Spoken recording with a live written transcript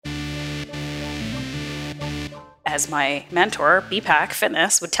as my mentor, BPAC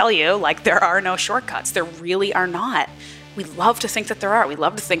Fitness, would tell you, like, there are no shortcuts. There really are not. We love to think that there are. We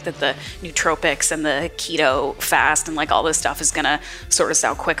love to think that the nootropics and the keto fast and like all this stuff is gonna sort us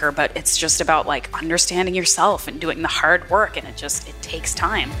out quicker, but it's just about like understanding yourself and doing the hard work, and it takes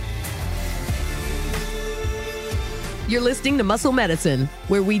time. You're listening to Muscle Medicine,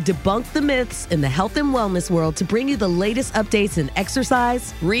 where we debunk the myths in the health and wellness world to bring you the latest updates in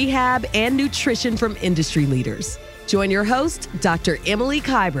exercise, rehab, and nutrition from industry leaders. Join your host, Dr. Emily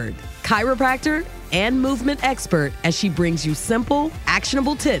Kiberd, chiropractor and movement expert, as she brings you simple,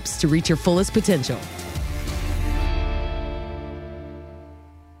 actionable tips to reach your fullest potential.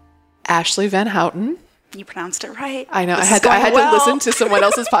 Ashley Van Houten. You pronounced it right. I know. I had to listen to someone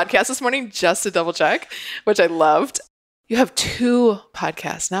else's podcast this morning just to double check, which I loved. You have 2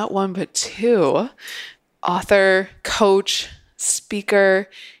 podcasts, not 1, but 2. Author, coach, speaker,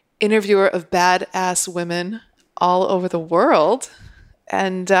 interviewer of badass women all over the world.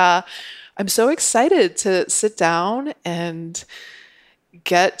 And I'm so excited to sit down and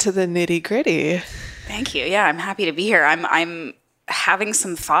get to the nitty gritty. Thank you. Yeah, I'm happy to be here. I'm having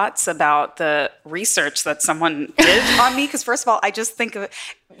some thoughts about the research that someone did on me. Because first of all, I just think of it,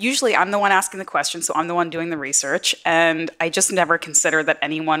 usually I'm the one asking the question, so I'm the one doing the research. And I just never consider that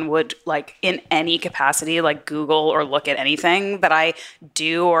anyone would, like, in any capacity, like Google or look at anything that I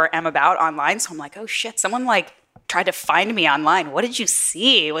do or am about online. So I'm like, oh shit, someone like tried to find me online. What did you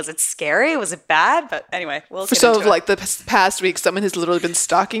see? Was it scary? Was it bad? But anyway, we'll get into it. Like the past week, someone has literally been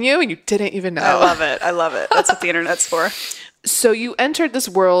stalking you and you didn't even know. I love it. I love it. That's what the internet's for. So you entered this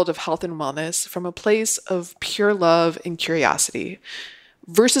world of health and wellness from a place of pure love and curiosity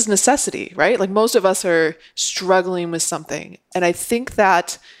versus necessity, right? Like most of us are struggling with something. And I think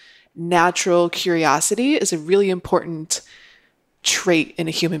that natural curiosity is a really important trait in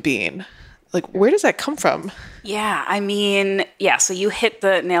a human being. Like, where does that come from? Yeah, I mean, so you hit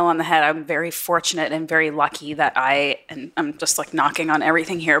the nail on the head. I'm very fortunate and very lucky that and I'm just like knocking on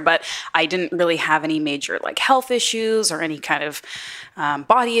everything here, but I didn't really have any major like health issues or any kind of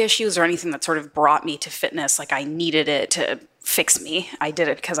body issues or anything that sort of brought me to fitness. Like I needed it to fix me. I did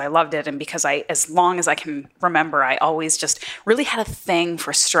it because I loved it. And because as long as I can remember, I always just really had a thing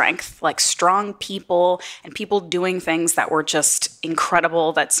for strength, like strong people and people doing things that were just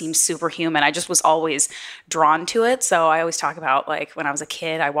incredible, that seemed superhuman. I just was always drawn to it. So I always talk about like when I was a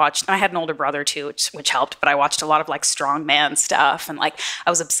kid, I had an older brother too, which helped, but I watched a lot of like strongman stuff. And like,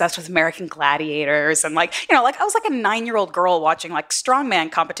 I was obsessed with American Gladiators. And like, you know, like I was like a 9-year-old girl watching like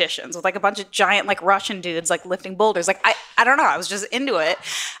strongman competitions with like a bunch of giant like Russian dudes like lifting boulders. Like I don't know. I was just into it.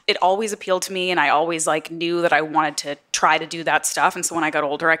 It always appealed to me, and I always like knew that I wanted to try to do that stuff. And so when I got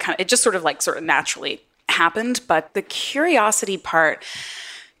older, it just sort of naturally happened. But the curiosity part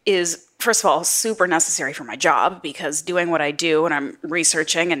is, first of all, super necessary for my job, because doing what I do and I'm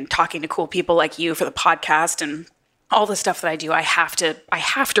researching and talking to cool people like you for the podcast and all the stuff that I do, I have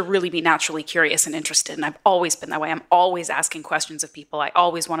to really be naturally curious and interested. And I've always been that way. I'm always asking questions of people. I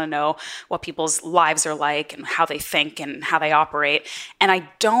always want to know what people's lives are like and how they think and how they operate. And I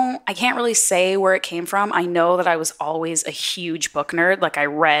can't really say where it came from. I know that I was always a huge book nerd. Like I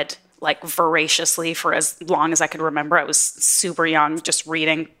read like voraciously for as long as I could remember. I was super young, just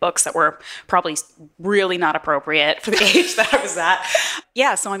reading books that were probably really not appropriate for the age that I was at.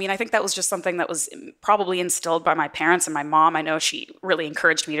 Yeah, so I mean, I think that was just something that was probably instilled by my parents and my mom. I know she really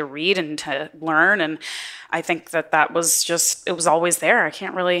encouraged me to read and to learn, and I think that was just, it was always there. I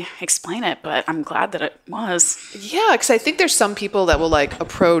can't really explain it, but I'm glad that it was. Yeah, because I think there's some people that will like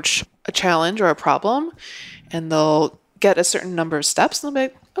approach a challenge or a problem and they'll get a certain number of steps and they'll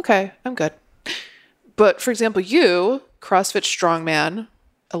be like, okay, I'm good. But for example, you, CrossFit Strongman,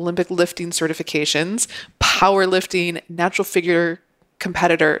 Olympic lifting certifications, powerlifting, natural figure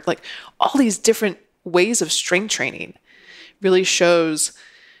competitor, like all these different ways of strength training really shows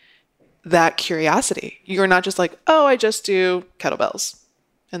that curiosity. You're not just like, oh, I just do kettlebells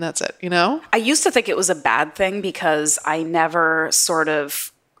and that's it, you know? I used to think it was a bad thing because I never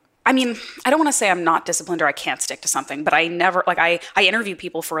I don't want to say I'm not disciplined or I can't stick to something, but I never, like I interview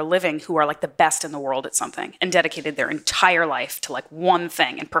people for a living who are like the best in the world at something and dedicated their entire life to like one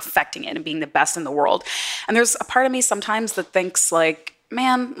thing and perfecting it and being the best in the world. And there's a part of me sometimes that thinks like,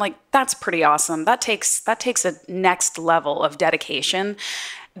 man, like that's pretty awesome. That takes a next level of dedication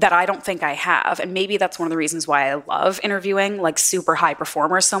that I don't think I have. And maybe that's one of the reasons why I love interviewing like super high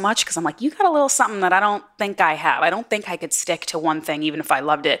performers so much, because I'm like, you got a little something that I don't think I have. I don't think I could stick to one thing, even if I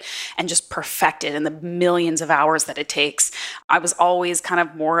loved it, and just perfect it in the millions of hours that it takes. I was always kind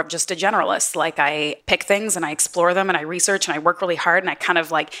of more of just a generalist. Like I pick things and I explore them and I research and I work really hard and I kind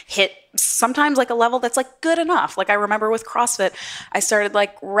of like hit sometimes like a level that's like good enough. Like I remember with CrossFit, I started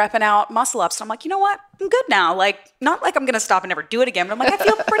like repping out muscle ups. And I'm like, you know what? I'm good now. Like, not like I'm going to stop and never do it again, but I'm like, I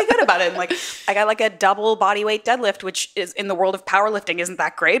feel pretty good about it. And like, I got like a double body weight deadlift, which is in the world of powerlifting isn't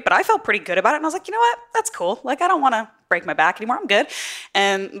that great, but I felt pretty good about it. And I was like, you know what? That's cool. Like, I don't want to break my back anymore. I'm good.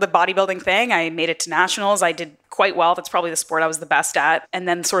 And the bodybuilding thing, I made it to nationals. I did quite well. That's probably the sport I was the best at. And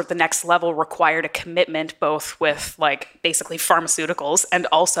then sort of the next level required a commitment, both with like basically pharmaceuticals and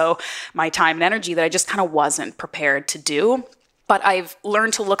also my time and energy that I just kind of wasn't prepared to do. But I've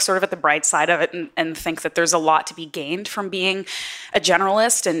learned to look sort of at the bright side of it and think that there's a lot to be gained from being a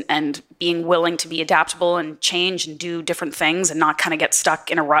generalist and being willing to be adaptable and change and do different things and not kind of get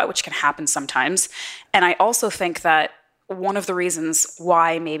stuck in a rut, which can happen sometimes. And I also think that one of the reasons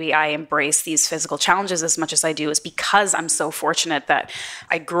why maybe I embrace these physical challenges as much as I do is because I'm so fortunate that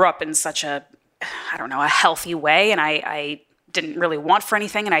I grew up in such a healthy way, and I didn't really want for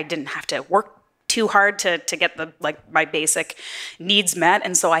anything, and I didn't have to work too hard to get my basic needs met.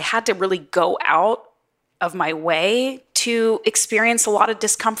 And so I had to really go out of my way to experience a lot of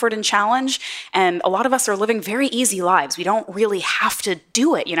discomfort and challenge. And a lot of us are living very easy lives. We don't really have to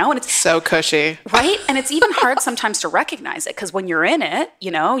do it, and it's so cushy. Right? And it's even hard sometimes to recognize it, because when you're in it,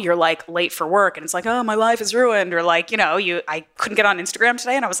 you're like late for work and it's like, oh, my life is ruined. Or like, I couldn't get on Instagram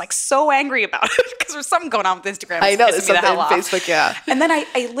today and I was like so angry about it because there's something going on with Instagram. I know, there's something on Facebook, yeah. And then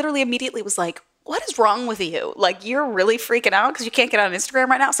I literally immediately was like, what is wrong with you? Like, you're really freaking out because you can't get on Instagram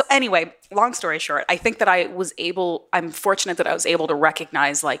right now. So anyway, long story short, I think that I'm fortunate that I was able to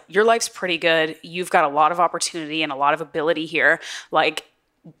recognize, like, your life's pretty good. You've got a lot of opportunity and a lot of ability here. Like,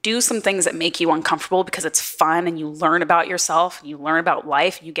 do some things that make you uncomfortable because it's fun and you learn about yourself, you learn about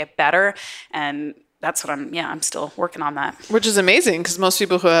life, you get better. And that's what I'm still working on that. Which is amazing, because most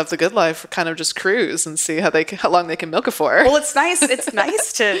people who have the good life kind of just cruise and see how long they can milk it for. Well, it's nice. It's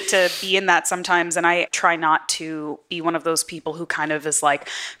nice to be in that sometimes. And I try not to be one of those people who kind of is like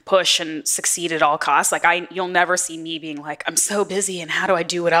push and succeed at all costs. Like you'll never see me being like, I'm so busy and how do I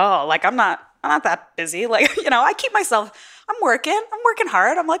do it all? Like I'm not that busy. Like, I keep myself, I'm working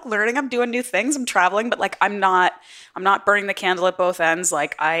hard. I'm like learning, I'm doing new things, I'm traveling, but like, I'm not burning the candle at both ends.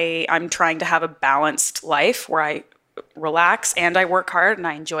 Like I'm trying to have a balanced life where I relax and I work hard and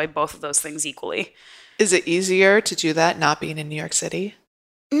I enjoy both of those things equally. Is it easier to do that not being in New York City?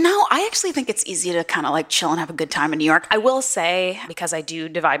 No, I actually think it's easy to kind of like chill and have a good time in New York. I will say, because I do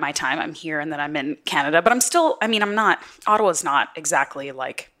divide my time, I'm here and then I'm in Canada, but Ottawa's not exactly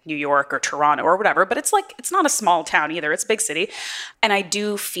like New York or Toronto or whatever, but it's not a small town either. It's a big city. And I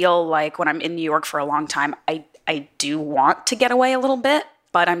do feel like when I'm in New York for a long time, I do want to get away a little bit,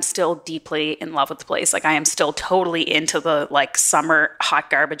 but I'm still deeply in love with the place. Like I am still totally into the like summer hot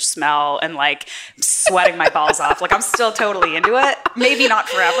garbage smell and like sweating my balls off. Like I'm still totally into it. Maybe not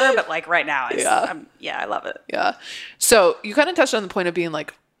forever, but like right now, I love it. Yeah. So you kind of touched on the point of being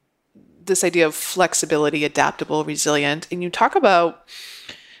like this idea of flexibility, adaptable, resilient. And you talk about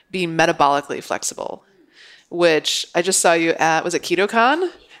being metabolically flexible, which I just saw you at, was it KetoCon?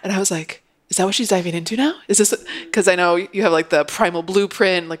 And I was like, is that what she's diving into now? Is this, because I know you have like the primal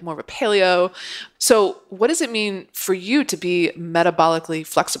blueprint, like more of a paleo. So what does it mean for you to be metabolically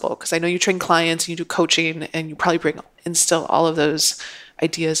flexible? Because I know you train clients and you do coaching and you probably instill all of those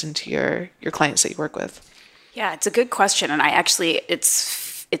ideas into your clients that you work with. Yeah, it's a good question. And I actually,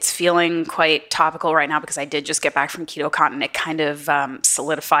 it's feeling quite topical right now because I did just get back from KetoCon and it kind of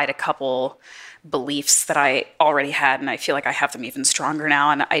solidified a couple beliefs that I already had, and I feel like I have them even stronger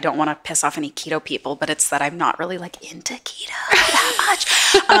now. And I don't want to piss off any keto people, but it's that I'm not really like into keto that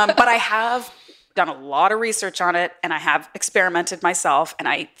much. But I have done a lot of research on it and I have experimented myself, and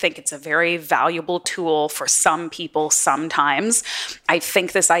I think it's a very valuable tool for some people sometimes. I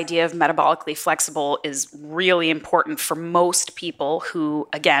think this idea of metabolically flexible is really important for most people who,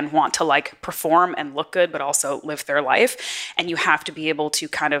 again, want to like perform and look good, but also live their life. And you have to be able to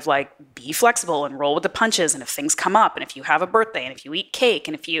kind of like be flexible and roll with the punches. And if things come up, and if you have a birthday, and if you eat cake,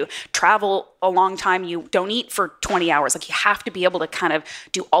 and if you travel a long time, you don't eat for 20 hours. Like you have to be able to kind of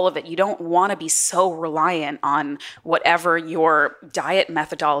do all of it. You don't want to be so reliant on whatever your diet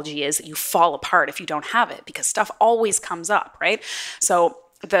methodology is that you fall apart if you don't have it, because stuff always comes up, right? So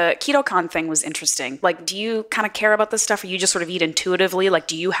the KetoCon thing was interesting. Like, do you kind of care about this stuff, or you just sort of eat intuitively? Like,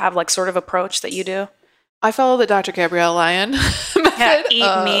 do you have like sort of approach that you do? I follow the Dr. Gabrielle Lyon method. Yeah,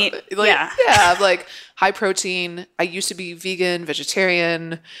 eat meat. Yeah, like high protein. I used to be vegan,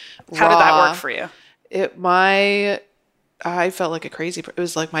 vegetarian. How did that work for you? I felt like a crazy. It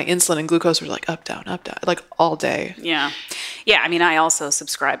was like my insulin and glucose were like up, down, like all day. Yeah. Yeah. I mean, I also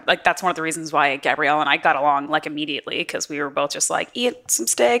subscribe. Like, that's one of the reasons why Gabrielle and I got along like immediately, because we were both just like, eat some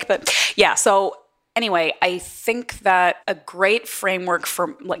steak. But yeah. So anyway, I think that a great framework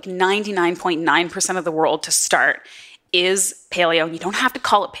for like 99.9% of the world to start is paleo. You don't have to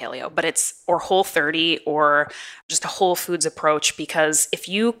call it paleo, but it's, or Whole30, or just a whole foods approach, because if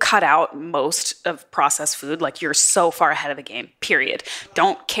you cut out most of processed food, like, you're so far ahead of the game, period.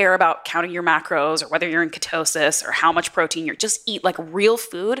 Don't care about counting your macros or whether you're in ketosis or how much protein you're, just eat like real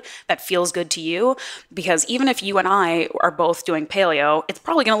food that feels good to you. Because even if you and I are both doing paleo, it's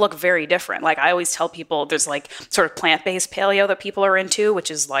probably going to look very different. Like, I always tell people there's like sort of plant-based paleo that people are into, which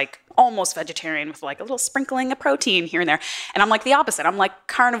is like almost vegetarian with like a little sprinkling of protein here and there. And I'm like the opposite. I'm like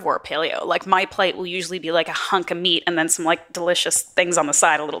carnivore paleo. Like, my plate will usually be like a hunk of meat and then some like delicious things on the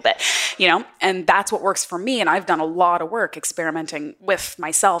side a little bit, you know? And that's what works for me. And I've done a lot of work experimenting with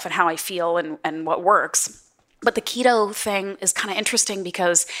myself and how I feel and what works. But the keto thing is kind of interesting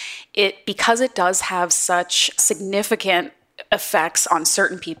because it does have such significant effects on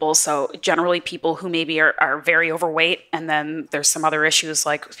certain people. So generally people who maybe are very overweight, and then there's some other issues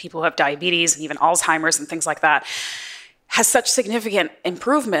like people who have diabetes and even Alzheimer's and things like that, has such significant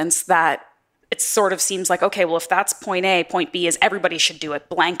improvements that it sort of seems like, okay, well, if that's point A, point B is everybody should do it,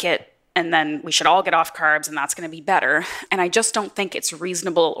 blanket, and then we should all get off carbs and that's going to be better. And I just don't think it's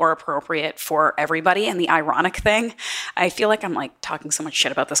reasonable or appropriate for everybody. And the ironic thing, I feel like I'm like talking so much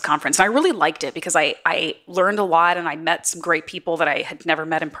shit about this conference. And I really liked it because I learned a lot and I met some great people that I had never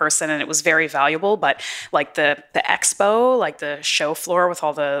met in person, and it was very valuable. But like the expo, like the show floor with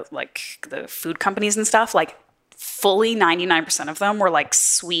all the like the food companies and stuff, like fully 99% of them were like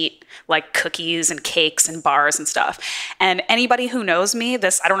sweet, like cookies and cakes and bars and stuff. And anybody who knows me,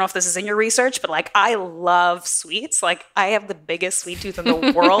 I don't know if this is in your research, but like, I love sweets. Like, I have the biggest sweet tooth in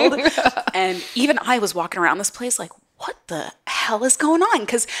the world. And even I was walking around this place like, what the hell is going on?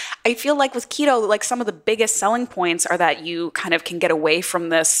 Because I feel like with keto, like, some of the biggest selling points are that you kind of can get away from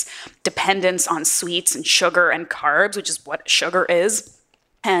this dependence on sweets and sugar and carbs, which is what sugar is.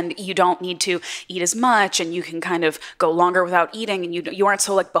 And you don't need to eat as much, and you can kind of go longer without eating, and you aren't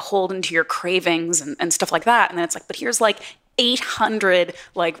so like beholden to your cravings and stuff like that. And then it's like, but here's like 800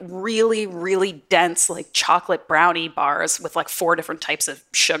 like really, really dense like chocolate brownie bars with like 4 different types of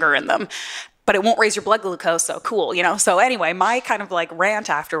sugar in them. But it won't raise your blood glucose, so cool, you know? So anyway, my kind of like rant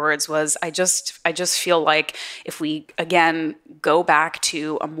afterwards was I just feel like if we, again, go back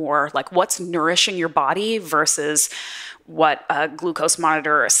to a more like what's nourishing your body versus what a glucose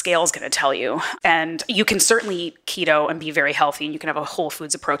monitor or a scale is going to tell you. And you can certainly eat keto and be very healthy, and you can have a whole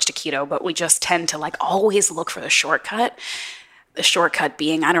foods approach to keto, but we just tend to like always look for the shortcut. The shortcut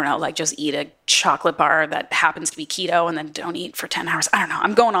being, I don't know, like just eat a chocolate bar that happens to be keto and then don't eat for 10 hours. I don't know.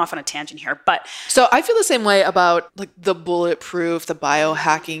 I'm going off on a tangent here, but. So I feel the same way about like the bulletproof, the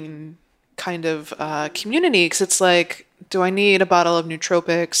biohacking kind of community. Cause it's like, do I need a bottle of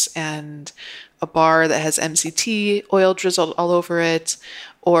nootropics and a bar that has MCT oil drizzled all over it?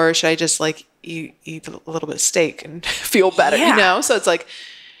 Or should I just like eat a little bit of steak and feel better, you know? So it's like,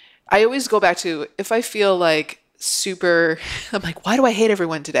 I always go back to, if I feel like I'm like, why do I hate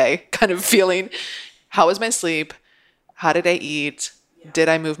everyone today? Kind of feeling, how was my sleep? How did I eat? Did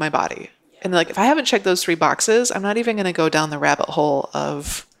I move my body? And like, if I haven't checked those 3 boxes, I'm not even going to go down the rabbit hole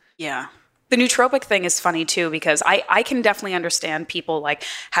of. Yeah. The nootropic thing is funny too, because I can definitely understand people like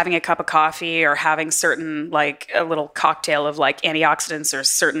having a cup of coffee or having certain like a little cocktail of like antioxidants or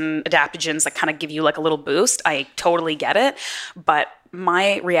certain adaptogens that kind of give you like a little boost. I totally get it. But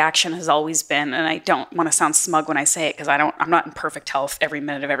my reaction has always been, and I don't want to sound smug when I say it because I'm not in perfect health every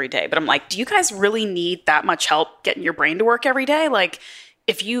minute of every day, but I'm like, do you guys really need that much help getting your brain to work every day? Like,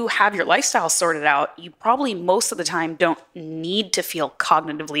 if you have your lifestyle sorted out, you probably most of the time don't need to feel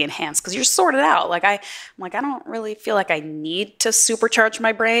cognitively enhanced because you're sorted out. Like I'm like, I don't really feel like I need to supercharge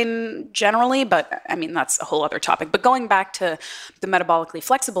my brain generally, but I mean, that's a whole other topic. But going back to the metabolically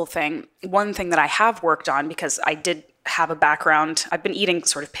flexible thing, one thing that I have worked on, because I did have a background, I've been eating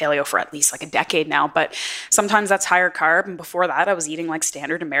sort of paleo for at least like a decade now, but sometimes that's higher carb. And before that, I was eating like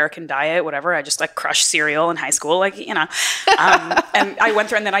standard American diet, whatever. I just like crushed cereal in high school, like, you know. And I went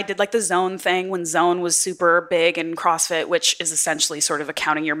through, and then I did like the Zone thing when Zone was super big in CrossFit, which is essentially sort of a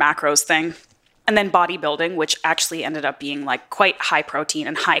counting your macros thing. And then bodybuilding, which actually ended up being like quite high protein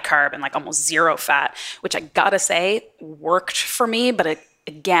and high carb and like almost zero fat, which I gotta say worked for me, but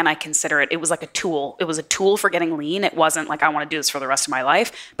again, I consider it was like a tool. It was a tool for getting lean. It wasn't like I want to do this for the rest of my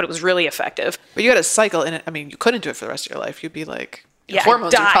life, but it was really effective. But you had a cycle in it. I mean, you couldn't do it for the rest of your life. You'd be like, Yeah,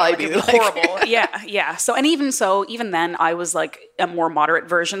 hormones would probably be like, horrible. Yeah. So, and even then, I was like a more moderate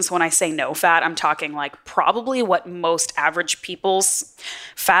version. So when I say no fat, I'm talking like probably what most average people's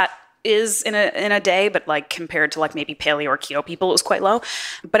fat is in a day, but like compared to like maybe paleo or keto people, it was quite low.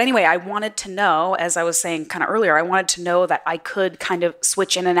 But anyway, I wanted to know, as I was saying kind of earlier, I wanted to know that I could kind of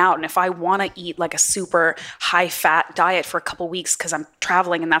switch in and out. And if I want to eat like a super high fat diet for a couple weeks because I'm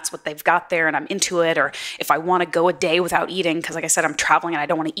traveling and that's what they've got there and I'm into it, or if I want to go a day without eating because like I said, I'm traveling and I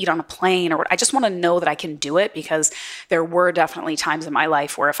don't want to eat on a plane, or I just want to know that I can do it, because there were definitely times in my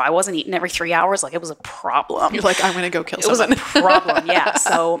life where if I wasn't eating every 3 hours, like it was a problem. You're like, I'm going to go kill someone. It was a problem, yeah.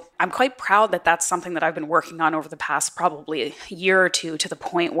 So I'm quite proud that that's something that I've been working on over the past probably a year or two, to the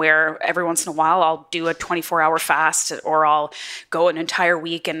point where every once in a while I'll do a 24-hour fast, or I'll go an entire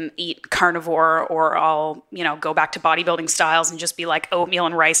week and eat carnivore, or I'll, go back to bodybuilding styles and just be like oatmeal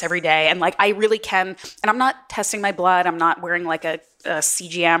and rice every day. And like I really can, and I'm not testing my blood, I'm not wearing like a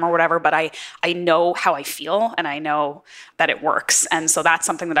CGM or whatever, but I know how I feel and I know that it works. And so that's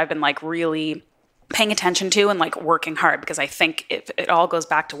something that I've been like really paying attention to and like working hard, because I think it all goes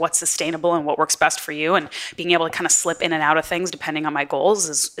back to what's sustainable and what works best for you, and being able to kind of slip in and out of things depending on my goals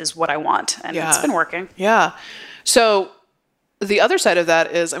is what I want. And it's been working. Yeah. So the other side of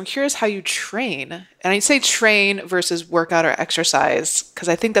that is, I'm curious how you train. And I say train versus workout or exercise, because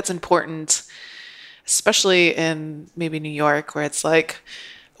I think that's important, especially in maybe New York, where it's like,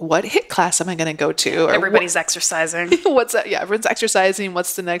 what HIIT class am I going to go to? Or everybody's exercising. What's that? Yeah, everyone's exercising.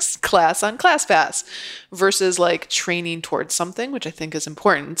 What's the next class on ClassPass? Versus like training towards something, which I think is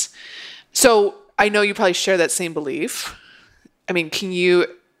important. So I know you probably share that same belief. I mean, can you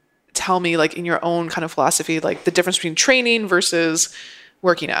tell me, like, in your own kind of philosophy, like the difference between training versus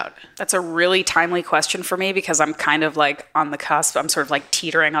working out? That's a really timely question for me, because I'm kind of like on the cusp. I'm sort of like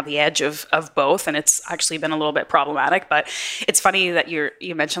teetering on the edge of both, and it's actually been a little bit problematic. But it's funny that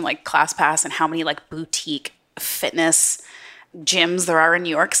you mentioned like ClassPass and how many like boutique fitness gyms there are in New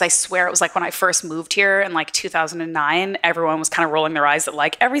York. Because I swear it was like when I first moved here in like 2009, everyone was kind of rolling their eyes that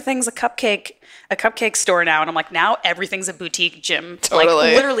like everything's a cupcake store now. And I'm like, now everything's a boutique gym. Totally.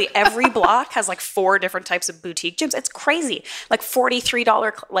 Like literally every block has like 4 different types of boutique gyms. It's crazy. Like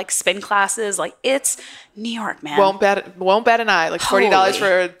 $43 like spin classes. Like it's New York, man. Won't bat an eye. Like $40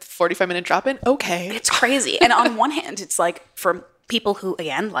 for a 45-minute drop-in. Okay. It's crazy. And on one hand, it's like for people who,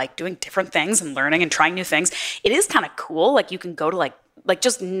 again, like doing different things and learning and trying new things, it is kind of cool. Like you can go to like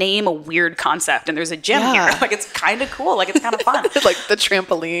just name a weird concept and there's a gym here. Like it's kind of cool. Like it's kind of fun. Like the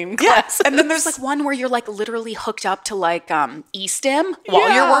trampoline class. Yes. And then there's like one where you're like literally hooked up to like e-stim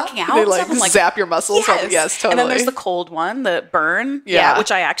while you're working out. They like zap your muscles. Yes, totally. And then there's the cold one, the burn. Yeah, which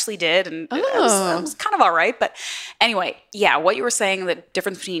I actually did. And it was kind of all right. But anyway, what you were saying, the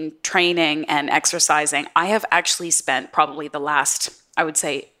difference between training and exercising, I have actually spent probably the last, I would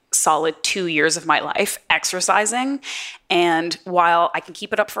say, solid 2 years of my life exercising. And while I can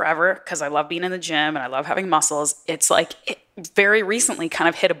keep it up forever because I love being in the gym and I love having muscles, it's like it very recently kind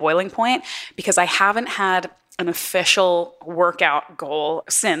of hit a boiling point, because I haven't had an official workout goal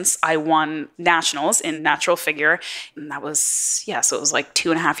since I won nationals in natural figure. And that was, so it was like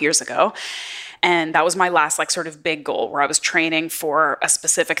 2.5 years ago. And that was my last like sort of big goal, where I was training for a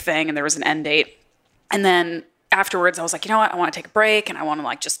specific thing and there was an end date. And then afterwards, I was like, you know what? I want to take a break and I want to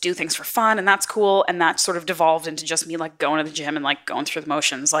like just do things for fun, and that's cool. And that sort of devolved into just me like going to the gym and like going through the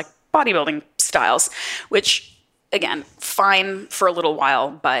motions, like bodybuilding styles, which again, fine for a little while,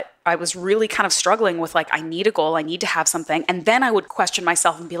 but I was really kind of struggling with like, I need a goal, I need to have something. And then I would question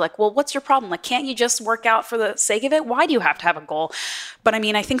myself and be like, well, what's your problem? Like, can't you just work out for the sake of it? Why do you have to have a goal? But I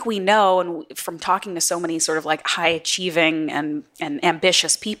mean, I think we know, and from talking to so many sort of like high achieving and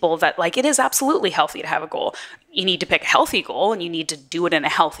ambitious people, that like it is absolutely healthy to have a goal. You need to pick a healthy goal and you need to do it in a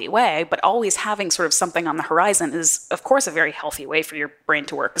healthy way, but always having sort of something on the horizon is, of course, a very healthy way for your brain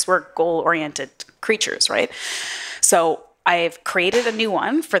to work, because we're goal-oriented creatures, right? So I've created a new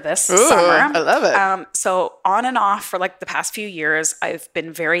one for this summer. I love it. So on and off for like the past few years, I've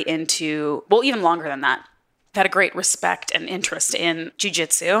been very into, well, even longer than that, I've had a great respect and interest in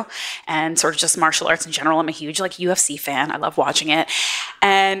jiu-jitsu and sort of just martial arts in general. I'm a huge like UFC fan. I love watching it.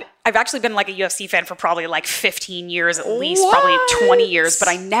 And I've actually been like a UFC fan for probably like 15 years, at least probably 20 years. But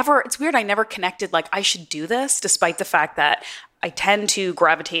it's weird. I never connected like I should do this, despite the fact that I tend to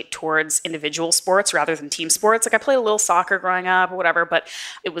gravitate towards individual sports rather than team sports. Like I played a little soccer growing up or whatever, but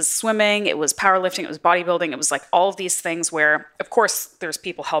it was swimming, it was powerlifting, it was bodybuilding. It was like all of these things where, of course, there's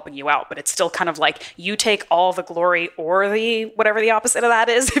people helping you out, but it's still kind of like you take all the glory or the whatever the opposite of that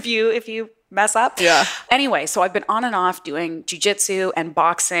is if you mess up. Yeah. Anyway, so I've been on and off doing jiu-jitsu and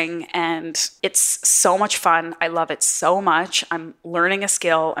boxing, and it's so much fun. I love it so much. I'm learning a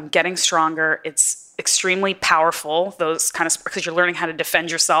skill. I'm getting stronger. It's extremely powerful, those kind of, because you're learning how to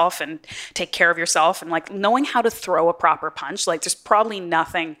defend yourself and take care of yourself and like knowing how to throw a proper punch. Like there's probably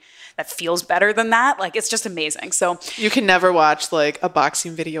nothing that feels better than that. Like it's just amazing. So you can never watch like a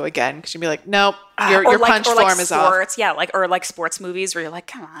boxing video again because you'll be like, nope, your punch form is sports, off. Yeah, like sports movies where you're like,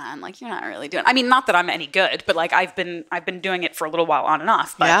 come on, like you're not really doing. I mean, not that I'm any good, but like I've been doing it for a little while on and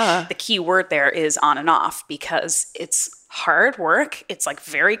off. But the key word there is on and off because it's hard work. It's like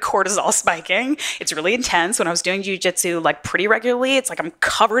very cortisol spiking. It's really intense. When I was doing jiu-jitsu like pretty regularly, it's like I'm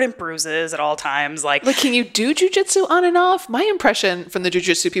covered in bruises at all times. Like can you do jiu-jitsu on and off? My impression from the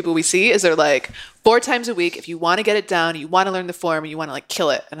jiu-jitsu people we see is they're like 4 times a week. If you want to get it down, you want to learn the form, you want to like kill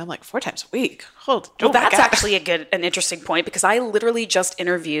it. And I'm like 4 times a week. Well, that's actually an interesting point because I literally just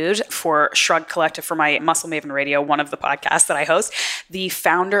interviewed for Shrug Collective for my Muscle Maven Radio, one of the podcasts that I host, the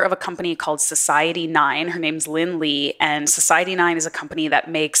founder of a company called Society 9. Her name's Lynn Lee, and Society 9 is a company that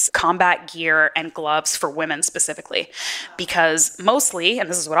makes combat gear and gloves for women specifically because mostly, and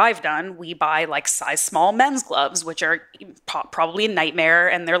this is what I've done, we buy like size small men's gloves, which are probably a nightmare,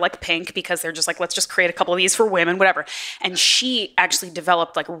 and they're like pink because they're just like, let's just create a couple of these for women, whatever. And she actually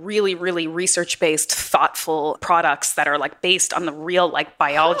developed like really, really research-based, thoughtful products that are like based on the real like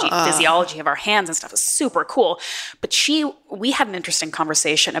biology, physiology of our hands and stuff. Is super cool. But we had an interesting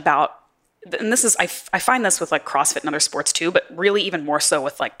conversation about, and this is, I find this with like CrossFit and other sports too, but really even more so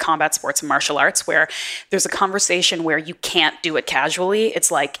with like combat sports and martial arts, where there's a conversation where you can't do it casually. It's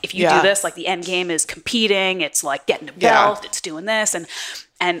like, if you do this, like the end game is competing. It's like getting a belt, it's doing this.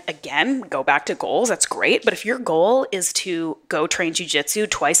 And again, go back to goals. That's great. But if your goal is to go train jiu-jitsu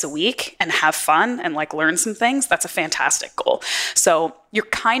twice a week and have fun and like learn some things, that's a fantastic goal. So you're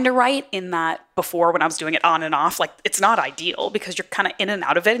kind of right in that before, when I was doing it on and off, like it's not ideal because you're kind of in and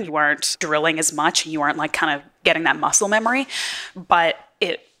out of it and you aren't drilling as much and you aren't like kind of getting that muscle memory. But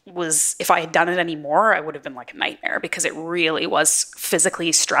it was, if I had done it anymore, I would have been like a nightmare because it really was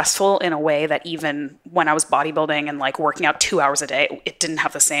physically stressful in a way that even when I was bodybuilding and like working out 2 hours a day, it didn't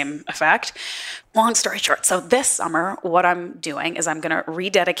have the same effect. Long story short, so this summer, what I'm doing is I'm going to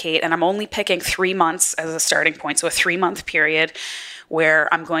rededicate, and I'm only picking 3 months as a starting point. So a 3-month period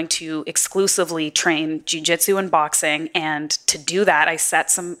where I'm going to exclusively train jiu-jitsu and boxing. And to do that, I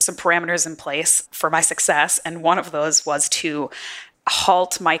set some parameters in place for my success. And one of those was to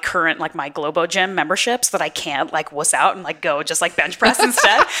halt my current, like my Globo Gym membership so that I can't like wuss out and like go just like bench press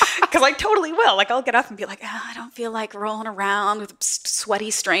instead. Cause I totally will. Like I'll get up and be like, I don't feel like rolling around with a sweaty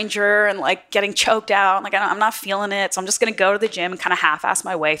stranger and like getting choked out. Like I'm not feeling it. So I'm just going to go to the gym and kind of half-ass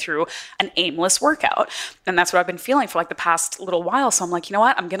my way through an aimless workout. And that's what I've been feeling for like the past little while. So I'm like, you know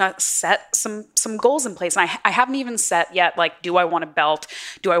what? I'm going to set some goals in place. And I haven't even set yet, like, do I want a belt?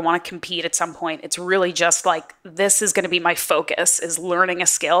 Do I want to compete at some point? It's really just like, this is going to be my focus, is learning a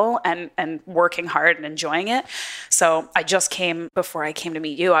skill and working hard and enjoying it. So I just before I came to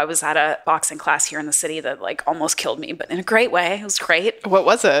meet you, I was at a boxing class here in the city that like almost killed me, but in a great way. It was great. What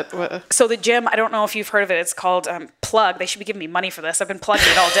was it? So the gym, I don't know if you've heard of it. It's called Plug. They should be giving me money for this. I've been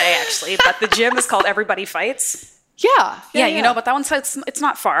plugging it all day actually, but the gym is called Everybody Fights. Yeah, you know, but that one's, it's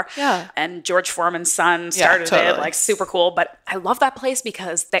not far. Yeah. And George Foreman's son started it, like super cool. But I love that place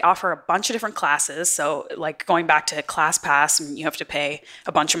because they offer a bunch of different classes. So like going back to ClassPass, and you have to pay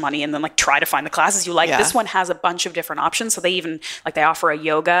a bunch of money and then like try to find the classes you like. Yeah. This one has a bunch of different options. So they even like, they offer a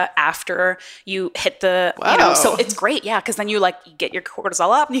yoga after you hit the, you know, so it's great. Yeah. Cause then you get your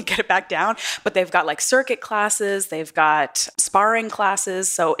cortisol up and you get it back down, but they've got like circuit classes, they've got sparring classes.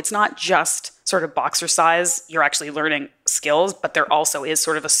 So it's not just sort of boxercise, you're actually learning skills, but there also is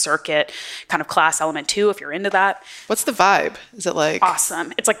sort of a circuit kind of class element too, if you're into that. What's the vibe? Is it like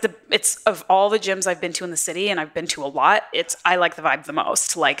awesome? It's like it's of all the gyms I've been to in the city, and I've been to a lot, I like the vibe the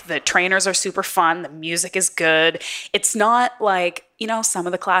most. Like the trainers are super fun, the music is good. It's not like, you know, some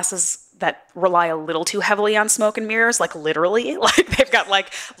of the classes that rely a little too heavily on smoke and mirrors, like literally, like they've got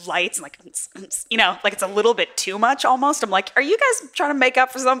like lights and like, you know, like it's a little bit too much almost. I'm like, are you guys trying to make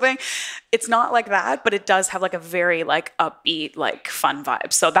up for something? It's not like that, but it does have like a very like upbeat, like fun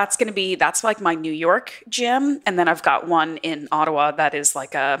vibe. So that's like my New York gym. And then I've got one in Ottawa that is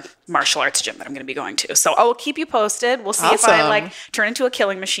like a martial arts gym that I'm going to be going to. So I will keep you posted. We'll see if I like turn into a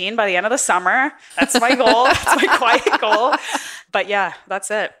killing machine by the end of the summer. That's my goal. That's my quiet goal. But yeah,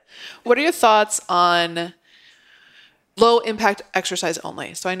 that's it. What are your thoughts on low impact exercise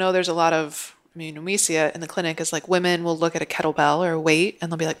only? So I know there's a lot of, when we see it in the clinic is like women will look at a kettlebell or a weight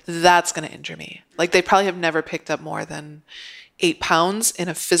and they'll be like, that's going to injure me. Like they probably have never picked up more than 8 pounds in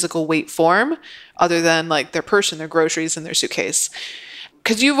a physical weight form other than like their purse and their groceries and their suitcase.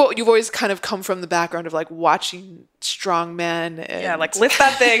 Because you've always kind of come from the background of like watching strong men. And like lift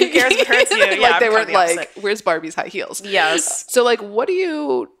that thing. Who cares if it hurts you? Yeah, like they weren't like, where's Barbie's high heels? Yes. So like, what do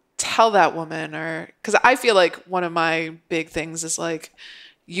you tell that woman? Or because I feel like one of my big things is like,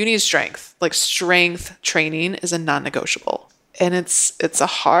 you need strength. Like strength training is a non-negotiable, and it's a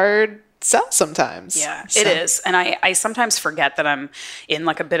hard sell sometimes. Yeah, it is. And I sometimes forget that I'm in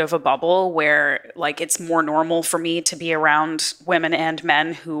like a bit of a bubble where like it's more normal for me to be around women and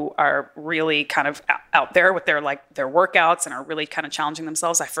men who are really kind of out there with their workouts and are really kind of challenging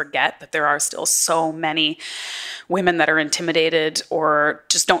themselves. I forget that there are still so many women that are intimidated or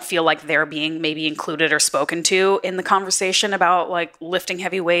just don't feel like they're being maybe included or spoken to in the conversation about like lifting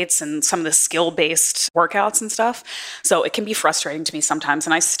heavy weights and some of the skill-based workouts and stuff. So it can be frustrating to me sometimes.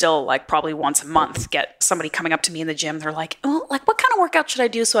 And I still like probably once a month get somebody coming up to me in the gym. They're like, oh, like what kind of workout should I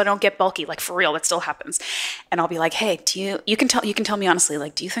do so I don't get bulky? Like for real, that still happens. And I'll be like, hey, you can tell me honestly,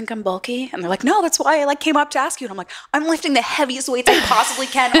 like, do you think I'm bulky? And they're like, no, that's why I like came up to ask you. And I'm like, I'm lifting the heaviest weights I possibly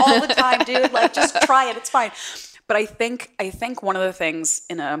can all the time, dude. Like just try it. It's fine. But I think one of the things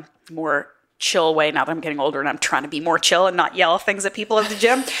in a more chill way, now that I'm getting older and I'm trying to be more chill and not yell things at people at the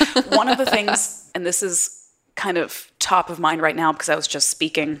gym, one of the things, and this is kind of top of mind right now because I was just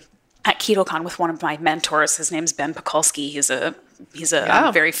speaking at KetoCon with one of my mentors. His name's Ben Pekulski. He's a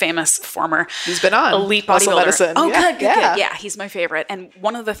very famous former He's been on elite Muscle bodybuilder. Medicine. Oh, Yeah. good. Yeah, he's my favorite. And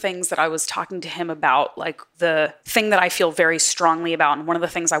one of the things that I was talking to him about, like the thing that I feel very strongly about, and one of the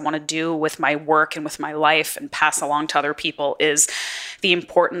things I want to do with my work and with my life and pass along to other people is the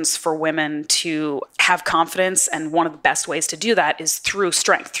importance for women to have confidence. And one of the best ways to do that is through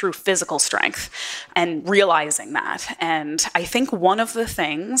strength, through physical strength, and realizing that. And I think one of the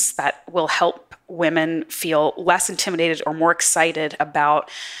things that will help women feel less intimidated or more excited about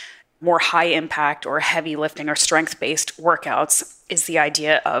more high impact or heavy lifting or strength-based workouts is the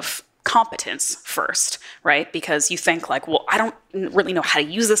idea of competence first, right? Because you think like, well, I don't really know how to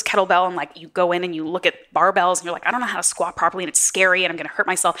use this kettlebell. And like you go in and you look at barbells and you're like, I don't know how to squat properly and it's scary and I'm going to hurt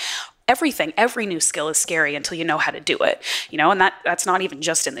myself. Every new skill is scary until you know how to do it, and that's not even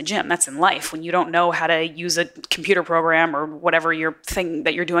just in the gym, that's in life. When you don't know how to use a computer program or whatever your thing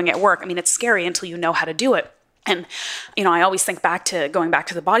that you're doing at work, I mean, it's scary until you know how to do it. And, I always think going back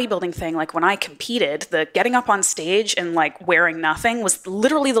to the bodybuilding thing, like when I competed, the getting up on stage and like wearing nothing was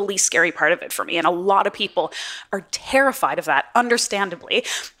literally the least scary part of it for me. And a lot of people are terrified of that, understandably.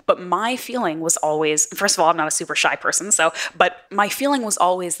 But my feeling was always, first of all, I'm not a super shy person. But my feeling was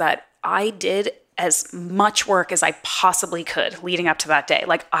always that I did as much work as I possibly could leading up to that day.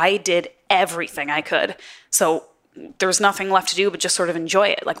 Like I did everything I could. So there's nothing left to do but just sort of enjoy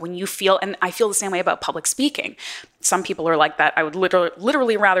it. Like when you feel, and I feel the same way about public speaking. Some people are like that. I would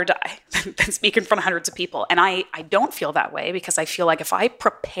literally rather die than speak in front of hundreds of people. And I don't feel that way because I feel like if I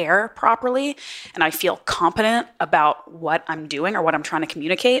prepare properly and I feel competent about what I'm doing or what I'm trying to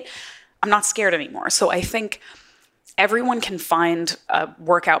communicate, I'm not scared anymore. So I think everyone can find a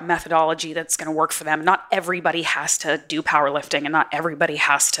workout methodology that's going to work for them. Not everybody has to do powerlifting and not everybody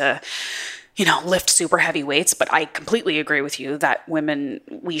has to lift super heavy weights, but I completely agree with you that women,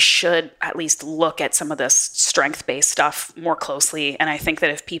 we should at least look at some of this strength-based stuff more closely. And I think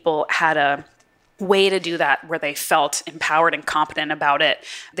that if people had a way to do that where they felt empowered and competent about it,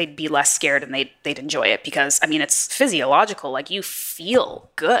 they'd be less scared and they'd enjoy it because, I mean, it's physiological. Like you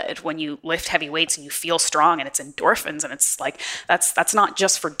feel good when you lift heavy weights and you feel strong and it's endorphins and it's like, that's not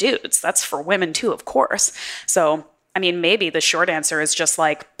just for dudes, that's for women too, of course. So I mean, maybe the short answer is just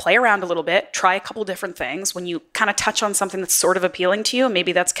like play around a little bit, try a couple different things. When you kind of touch on something that's sort of appealing to you,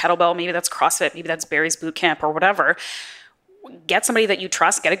 maybe that's kettlebell, maybe that's CrossFit, maybe that's Barry's Boot Camp or whatever, get somebody that you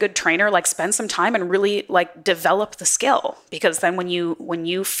trust, get a good trainer, like spend some time and really like develop the skill. Because then when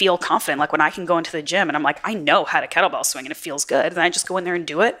you feel confident, like when I can go into the gym and I'm like, I know how to kettlebell swing and it feels good, then I just go in there and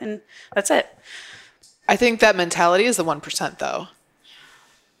do it and that's it. I think that mentality is the 1% though.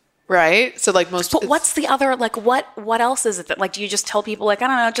 Right? So like most... But what's the other, like what else is it that, like, do you just tell people like, I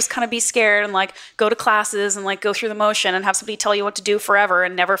don't know, just kind of be scared and like go to classes and like go through the motion and have somebody tell you what to do forever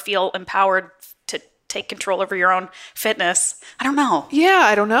and never feel empowered to take control over your own fitness? I don't know. Yeah,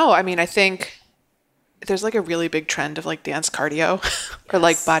 I don't know. I mean, I think there's like a really big trend of like dance cardio or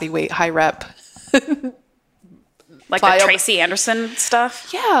like body weight, high rep. Like the Tracy Anderson stuff?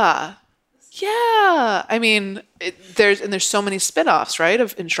 Yeah. Yeah. I mean, there's so many spin-offs, right,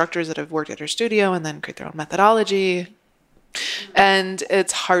 of instructors that have worked at her studio and then create their own methodology. And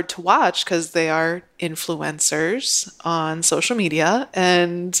it's hard to watch because they are influencers on social media.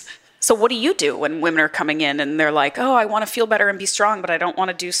 And So what do you do when women are coming in and they're like, oh, I want to feel better and be strong, but I don't want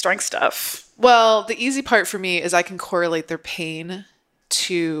to do strength stuff? Well, the easy part for me is I can correlate their pain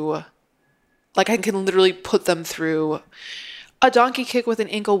to, like, I can literally put them through a donkey kick with an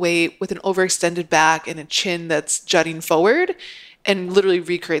ankle weight, with an overextended back and a chin that's jutting forward, and literally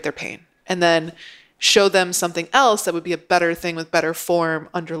recreate their pain. And then show them something else that would be a better thing with better form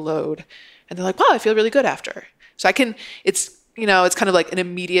under load. And they're like, wow, I feel really good after. So I can, it's kind of like an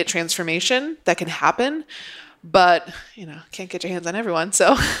immediate transformation that can happen. But, can't get your hands on everyone,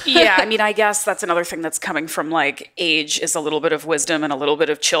 so. Yeah, I mean, I guess that's another thing that's coming from, like, age is a little bit of wisdom and a little bit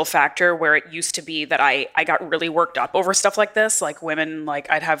of chill factor, where it used to be that I got really worked up over stuff like this. Like, women, like,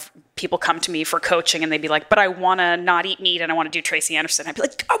 I'd have people come to me for coaching, and they'd be like, but I want to not eat meat, and I want to do Tracy Anderson. I'd be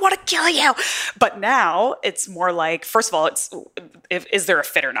like, I want to kill you. But now, it's more like, first of all, is there a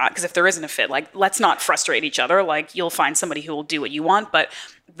fit or not? Because if there isn't a fit, like, let's not frustrate each other. Like, you'll find somebody who will do what you want, but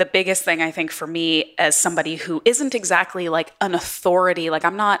the biggest thing I think for me as somebody who isn't exactly like an authority, like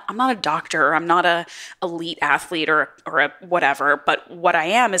I'm not a doctor, I'm not a elite athlete or a whatever, but what I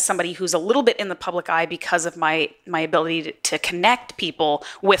am is somebody who's a little bit in the public eye because of my ability to connect people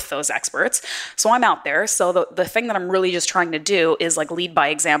with those experts. So I'm out there. So the thing that I'm really just trying to do is like lead by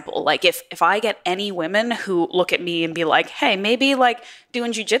example. Like if I get any women who look at me and be like, hey, maybe like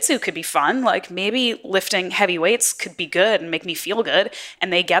doing jujitsu could be fun, like maybe lifting heavy weights could be good and make me feel good,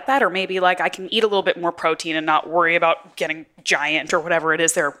 and they get that, or maybe like I can eat a little bit more protein and not worry about getting giant or whatever it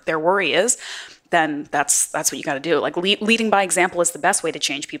is their worry is, then that's what you got to do. Like leading by example is the best way to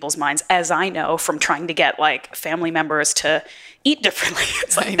change people's minds, as I know from trying to get like family members to eat differently.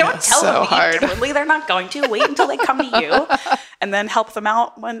 It's like, don't tell them to eat differently. They're not going to. Wait until they come to you and then help them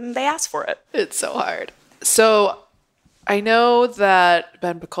out when they ask for it. It's so hard. So I know that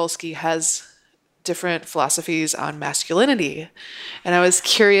Ben Pakulski has different philosophies on masculinity, and I was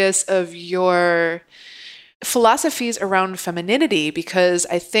curious of your philosophies around femininity, because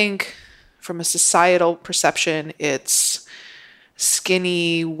I think from a societal perception, it's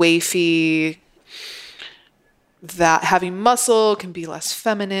skinny, wafy, that having muscle can be less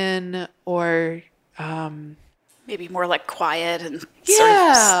feminine, or maybe more like quiet and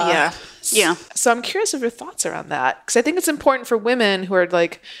yeah. Yeah. So I'm curious of your thoughts around that, because I think it's important for women who are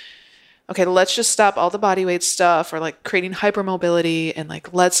like, okay, let's just stop all the body weight stuff, or like creating hypermobility, and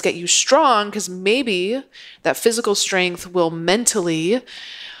like, let's get you strong, because maybe that physical strength will mentally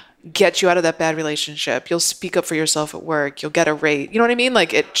get you out of that bad relationship. You'll speak up for yourself at work. You'll get a rate. You know what I mean?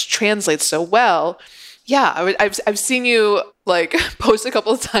 Like, it translates so well. Yeah, I've seen you like post a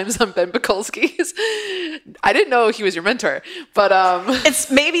couple of times on Ben Pakulski's. I didn't know he was your mentor, but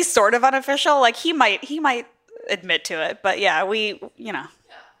it's maybe sort of unofficial. Like he might admit to it, but yeah,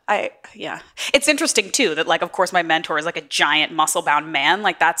 it's interesting too that like, of course, my mentor is like a giant muscle-bound man.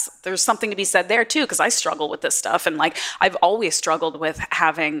 Like there's something to be said there too, because I struggle with this stuff, and like I've always struggled with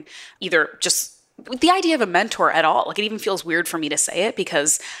having either just the idea of a mentor at all. Like it even feels weird for me to say it,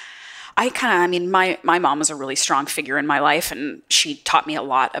 because my mom was a really strong figure in my life, and she taught me a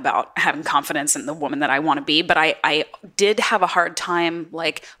lot about having confidence in the woman that I want to be. But I did have a hard time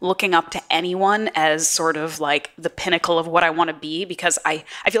like looking up to anyone as sort of like the pinnacle of what I want to be, because I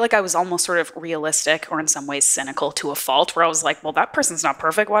feel like I was almost sort of realistic, or in some ways cynical to a fault, where I was like, well, that person's not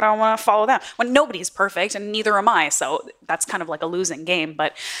perfect. Why do I want to follow them? When nobody's perfect, and neither am I. So that's kind of like a losing game.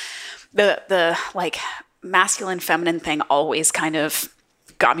 But the like masculine feminine thing always kind of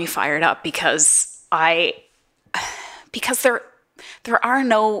got me fired up, because there are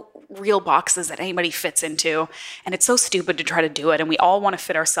no real boxes that anybody fits into, and it's so stupid to try to do it, and we all want to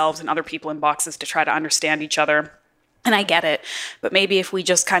fit ourselves and other people in boxes to try to understand each other. And I get it, but maybe if we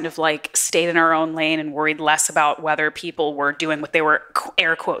just kind of like stayed in our own lane and worried less about whether people were doing what they were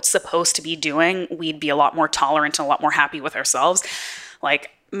air quotes supposed to be doing, we'd be a lot more tolerant and a lot more happy with ourselves. Like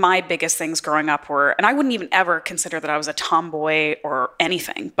my biggest things growing up were, and I wouldn't even ever consider that I was a tomboy or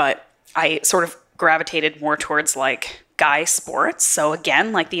anything, but I sort of gravitated more towards like guy sports. So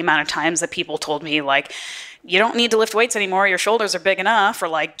again, like the amount of times that people told me like, you don't need to lift weights anymore, your shoulders are big enough, or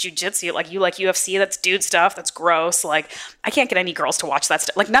like jujitsu, like you like UFC, that's dude stuff, that's gross. Like I can't get any girls to watch that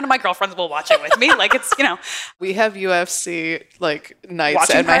stuff. Like none of my girlfriends will watch it with me. Like it's, we have UFC like nights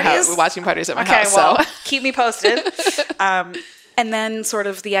at my house, watching parties at my house. Okay, well, keep me posted. And then sort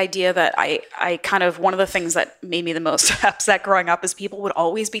of the idea that I kind of, one of the things that made me the most upset growing up is people would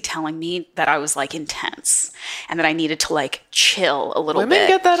always be telling me that I was like intense and that I needed to like chill a little bit. Women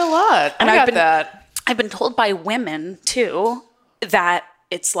get that a lot. And I've been told by women too that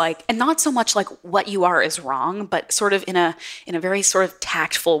it's like, and not so much like what you are is wrong, but sort of in a very sort of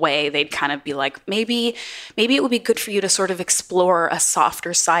tactful way, they'd kind of be like, maybe it would be good for you to sort of explore a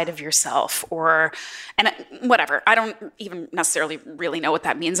softer side of yourself, or, and whatever. I don't even necessarily really know what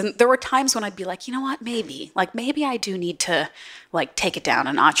that means. And there were times when I'd be like, you know what, maybe I do need to like take it down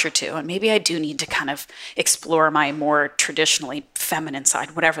a notch or two. And maybe I do need to kind of explore my more traditionally feminine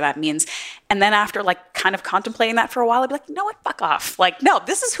side, whatever that means. And then after like kind of contemplating that for a while, I'd be like, you know what, fuck off. Like, no,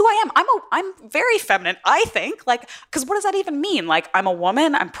 this is who I am. I'm very feminine, I think. Like, because what does that even mean? Like, I'm a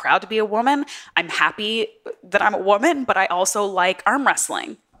woman. I'm proud to be a woman. I'm happy that I'm a woman, but I also like arm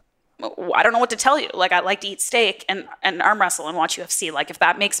wrestling. I don't know what to tell you. Like, I like to eat steak and arm wrestle and watch UFC. Like, if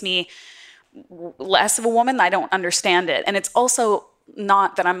that makes me less of a woman, I don't understand it. And it's also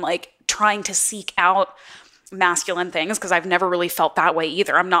not that I'm like trying to seek out masculine things, because I've never really felt that way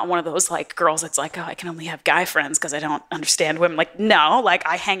either. I'm not one of those like girls that's like, oh, I can only have guy friends because I don't understand women. Like, no, like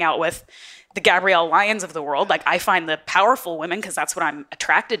I hang out with the Gabrielle Lyons of the world. Like, I find the powerful women because that's what I'm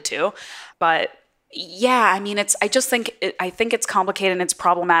attracted to. But yeah, I mean, I think it's complicated and it's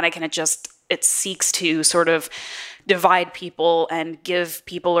problematic, and it seeks to sort of divide people and give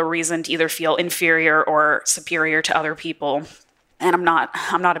people a reason to either feel inferior or superior to other people. And I'm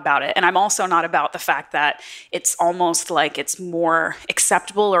not about it. And I'm also not about the fact that it's almost like it's more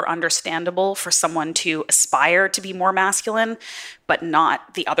acceptable or understandable for someone to aspire to be more masculine, but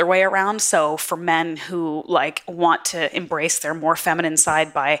not the other way around. So for men who like want to embrace their more feminine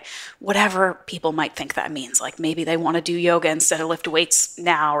side by whatever people might think that means, like maybe they want to do yoga instead of lift weights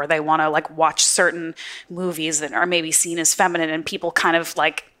now, or they want to like watch certain movies that are maybe seen as feminine, and people kind of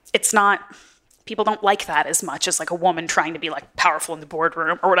like, people don't like that as much as like a woman trying to be like powerful in the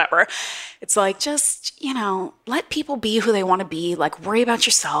boardroom or whatever. It's like, just, let people be who they want to be. Like, worry about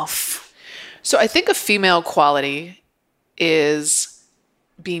yourself. So I think a female quality is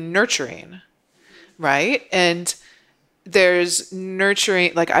being nurturing, right? And there's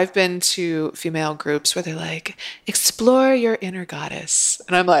nurturing, like I've been to female groups where they're like, explore your inner goddess.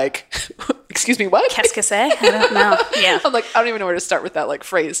 And I'm like, excuse me, what? Qu'est-ce que c'est? I don't know. Yeah. I'm like, I don't even know where to start with that like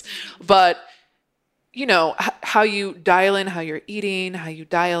phrase. But how you dial in, how you're eating, how you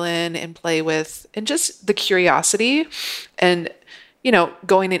dial in and play with, and just the curiosity and,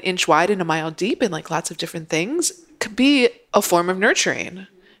 going an inch wide and a mile deep in like lots of different things could be a form of nurturing,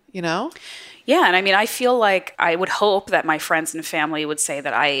 Yeah. And I mean, I feel like I would hope that my friends and family would say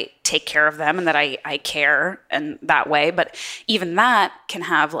that I take care of them and that I care in that way. But even that can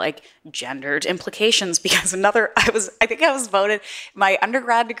have like gendered implications, because I think I was voted my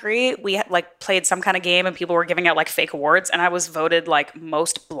undergrad degree. We had like played some kind of game and people were giving out like fake awards, and I was voted like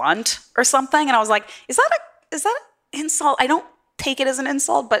most blunt or something. And I was like, is that an insult? I don't take it as an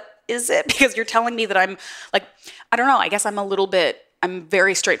insult, but is it? Because you're telling me that I'm like, I don't know. I guess I'm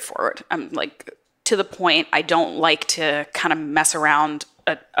very straightforward. I'm like to the point. I don't like to kind of mess around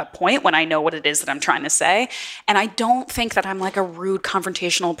a point when I know what it is that I'm trying to say. And I don't think that I'm like a rude,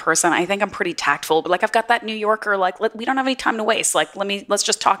 confrontational person. I think I'm pretty tactful, but like I've got that New Yorker, like we don't have any time to waste. Like let's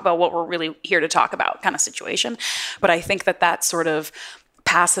just talk about what we're really here to talk about kind of situation. But I think that sort of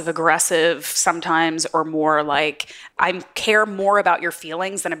passive aggressive sometimes, or more like I care more about your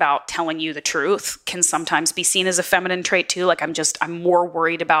feelings than about telling you the truth, can sometimes be seen as a feminine trait too. Like I'm more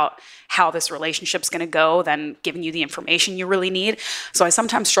worried about how this relationship's going to go than giving you the information you really need. So I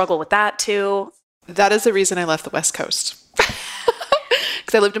sometimes struggle with that too. That is the reason I left the West Coast.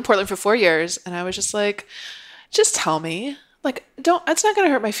 Because I lived in Portland for 4 years, and I was just like, just tell me. Like, it's not going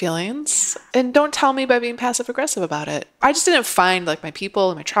to hurt my feelings. And don't tell me by being passive aggressive about it. I just didn't find like my people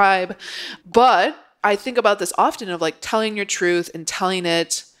and my tribe. But I think about this often of like telling your truth and telling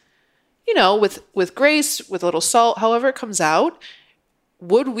it, with grace, with a little salt, however it comes out.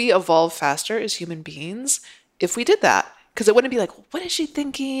 Would we evolve faster as human beings if we did that? Because it wouldn't be like, what is she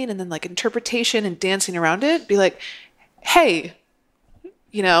thinking? And then like interpretation and dancing around it. Be like, hey,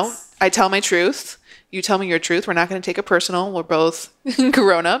 I tell my truth. You tell me your truth. We're not going to take it personal. We're both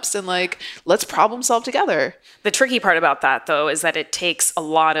grown-ups, and like, let's problem solve together. The tricky part about that, though, is that it takes a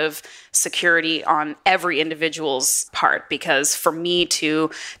lot of security on every individual's part, because for me to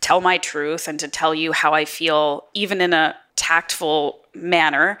tell my truth and to tell you how I feel, even in a tactful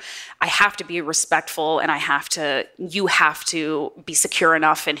manner, I have to be respectful, and you have to be secure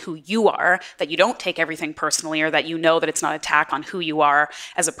enough in who you are that you don't take everything personally, or that you know that it's not an attack on who you are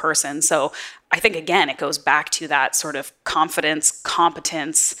as a person. So I think, again, it goes back to that sort of confidence,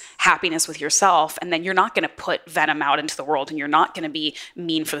 competence, happiness with yourself. And then you're not going to put venom out into the world, and you're not going to be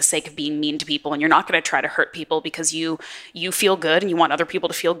mean for the sake of being mean to people. And you're not going to try to hurt people because you feel good and you want other people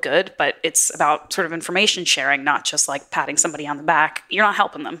to feel good. But it's about sort of information sharing, not just like patting somebody on the back. you're not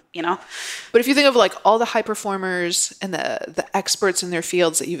helping them, you know? But if you think of like all the high performers and the experts in their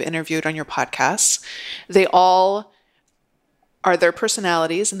fields that you've interviewed on your podcasts, they all are their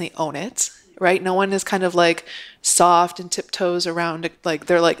personalities and they own it, right? No one is kind of like soft and tiptoes around it. Like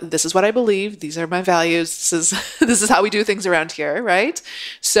they're like, this is what I believe. These are my values. This is how we do things around here, right?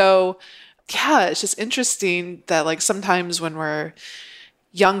 So yeah, it's just interesting that like sometimes when we're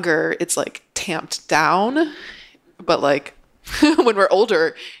younger, it's like tamped down, but like when we're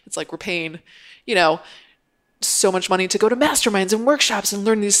older, it's like we're paying, you know, so much money to go to masterminds and workshops and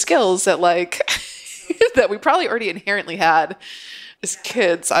learn these skills that like that we probably already inherently had as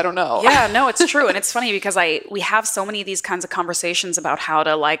kids. I don't know. Yeah, no, it's true. And it's funny because we have so many of these kinds of conversations about how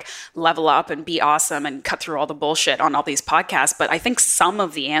to like level up and be awesome and cut through all the bullshit on all these podcasts. But I think some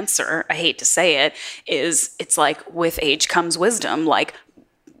of the answer, I hate to say it, is it's like with age comes wisdom. Like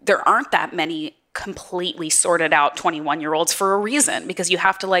there aren't that many completely sorted out 21-year-olds for a reason, because you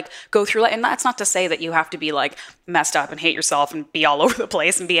have to like go through it. And that's not to say that you have to be like messed up and hate yourself and be all over the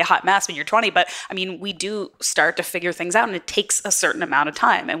place and be a hot mess when you're 20. But I mean, we do start to figure things out and it takes a certain amount of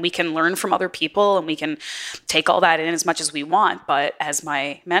time, and we can learn from other people and we can take all that in as much as we want. But as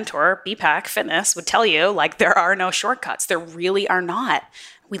my mentor, BPAC Fitness, would tell you, like there are no shortcuts. There really are not.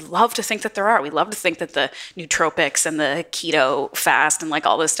 We love to think that there are. We love to think that the nootropics and the keto fast and like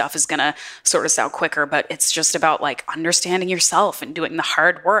all this stuff is going to sort us out quicker. But it's just about like understanding yourself and doing the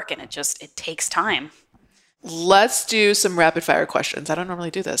hard work. And it takes time. Let's do some rapid fire questions. I don't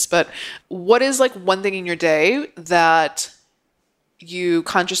normally do this, but what is like one thing in your day that you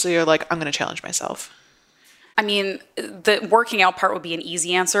consciously are like, I'm going to challenge myself? I mean, the working out part would be an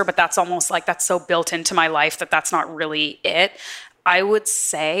easy answer, but that's almost like that's so built into my life that that's not really it. I would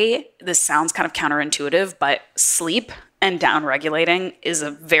say this sounds kind of counterintuitive, but sleep and down-regulating is a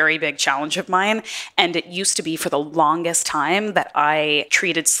very big challenge of mine. And it used to be for the longest time that I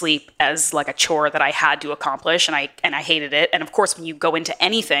treated sleep as like a chore that I had to accomplish, and I hated it. And of course, when you go into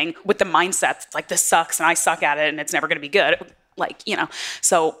anything with the mindset, it's like this sucks and I suck at it and it's never going to be good. Like, you know,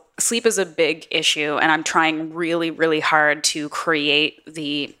 so sleep is a big issue, and I'm trying really, really hard to create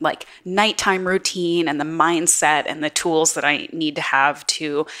the like nighttime routine and the mindset and the tools that I need to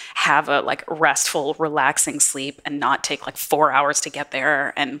have a like restful, relaxing sleep and not take like 4 hours to get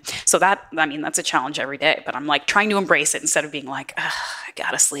there. And so that, I mean, that's a challenge every day, but I'm like trying to embrace it instead of being like, I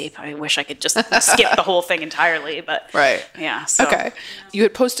gotta sleep. I wish I could just skip the whole thing entirely, but right. Yeah. So. Okay. You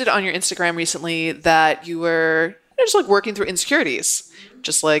had posted on your Instagram recently that you were just like working through insecurities,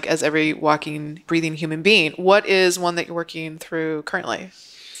 just like as every walking, breathing human being. What is one that you're working through currently?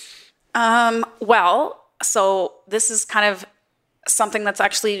 Well, so this is kind of something that's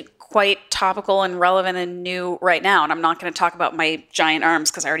actually quite topical and relevant and new right now. And I'm not going to talk about my giant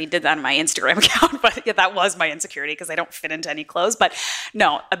arms because I already did that on my Instagram account, but yeah, that was my insecurity because I don't fit into any clothes. But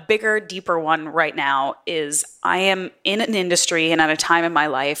no, a bigger, deeper one right now is I am in an industry and at a time in my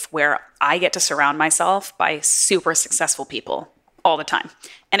life where I get to surround myself by super successful people all the time.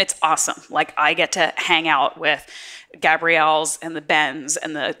 And it's awesome. Like I get to hang out with Gabrielle's and the Bens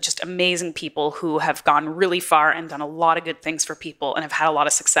and the just amazing people who have gone really far and done a lot of good things for people and have had a lot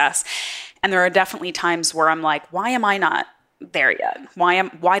of success. And there are definitely times where I'm like, why am I not there yet?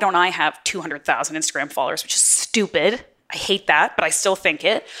 Why don't I have 200,000 Instagram followers, which is stupid. I hate that, but I still think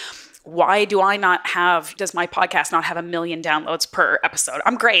it. Why does my podcast not have 1 million downloads per episode?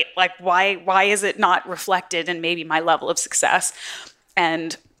 I'm great. Like, why is it not reflected in maybe my level of success?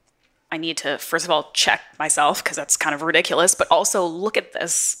 And I need to, first of all, check myself because that's kind of ridiculous, but also look at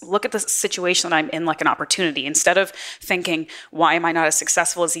this situation that I'm in like an opportunity. Instead of thinking, why am I not as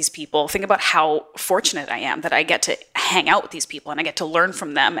successful as these people? Think about how fortunate I am that I get to hang out with these people and I get to learn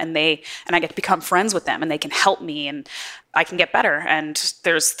from them and I get to become friends with them and they can help me and I can get better. And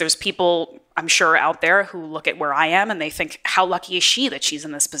there's people I'm sure out there who look at where I am and they think, how lucky is she that she's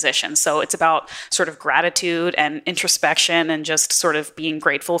in this position? So it's about sort of gratitude and introspection and just sort of being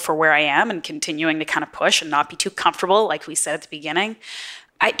grateful for where I am and continuing to kind of push and not be too comfortable, like we said at the beginning.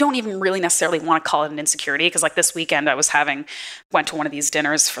 I don't even really necessarily want to call it an insecurity because like this weekend I went to one of these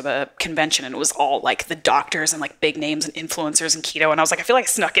dinners for the convention and it was all like the doctors and like big names and influencers and keto. And I was like, I feel like I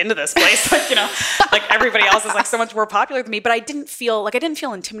snuck into this place. Like, you know, like everybody else is like so much more popular than me, but I didn't feel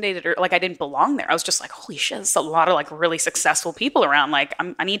intimidated or like I didn't belong there. I was just like, holy shit, there's a lot of like really successful people around. Like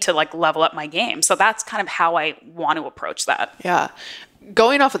I need to like level up my game. So that's kind of how I want to approach that. Yeah.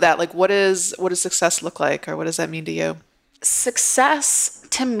 Going off of that, like what does success look like or what does that mean to you? Success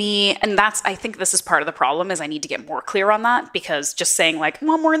to me, and I think this is part of the problem, is I need to get more clear on that because just saying like,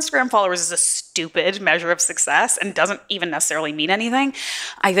 well, more Instagram followers is a stupid measure of success and doesn't even necessarily mean anything.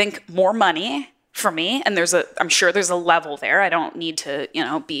 I think more money for me. And I'm sure there's a level there. I don't need to,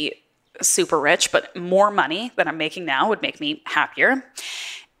 be super rich, but more money than I'm making now would make me happier.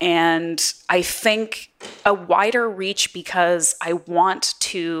 And I think a wider reach because I want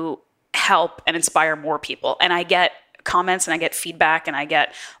to help and inspire more people. And I get comments and I get feedback and I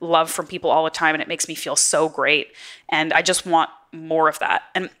get love from people all the time, and it makes me feel so great. And I just want more of that.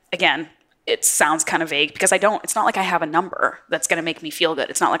 And again, it sounds kind of vague because it's not like I have a number that's going to make me feel good.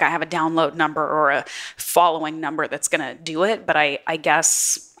 It's not like I have a download number or a following number that's going to do it. But I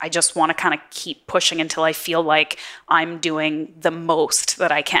guess I just want to kind of keep pushing until I feel like I'm doing the most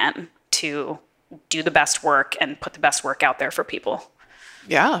that I can to do the best work and put the best work out there for people.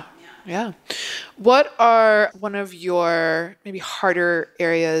 Yeah. Yeah. What are one of your maybe harder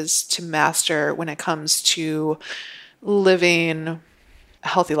areas to master when it comes to living a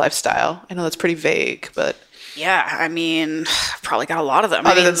healthy lifestyle? I know that's pretty vague, but yeah, I mean, I've probably got a lot of them.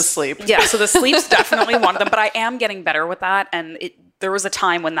 Other than the sleep. Yeah, so the sleep's definitely one of them, but I am getting better with that. And there was a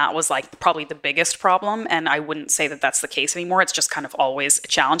time when that was like probably the biggest problem, and I wouldn't say that that's the case anymore. It's just kind of always a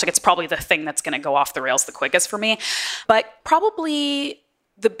challenge. Like it's probably the thing that's going to go off the rails the quickest for me. But probably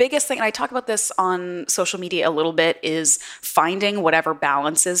the biggest thing, and I talk about this on social media a little bit, is finding whatever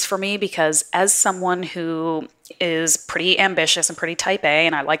balance is for me, because as someone who is pretty ambitious and pretty type A,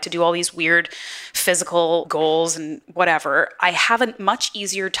 and I like to do all these weird physical goals and whatever, I have a much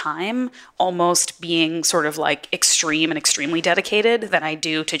easier time almost being sort of like extreme and extremely dedicated than I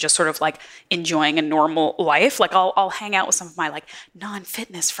do to just sort of like enjoying a normal life. Like I'll hang out with some of my like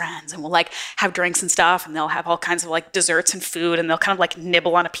non-fitness friends and we'll like have drinks and stuff, and they'll have all kinds of like desserts and food, and they'll kind of like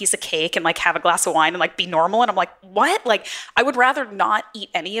nibble on a piece of cake and like have a glass of wine and like be normal. And I'm like, what? Like I would rather not eat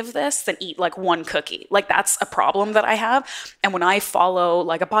any of this than eat like one cookie. Like that's a problem that I have. And when I follow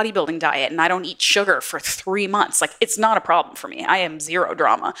like a bodybuilding diet and I don't eat sugar for 3 months, like it's not a problem for me. I am zero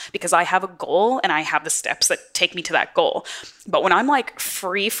drama because I have a goal and I have the steps that take me to that goal. But when I'm like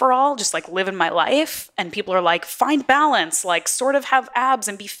free for all, just like living my life, and people are like, find balance, like sort of have abs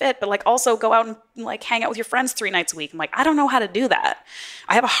and be fit, but like also go out and like hang out with your friends 3 nights a week. I'm like, I don't know how to do that.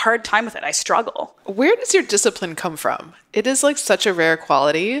 I have a hard time with it. I struggle. Where does your discipline come from? It is like such a rare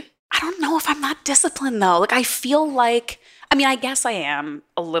quality. I don't know if I'm not disciplined though. Like I feel like, I mean, I guess I am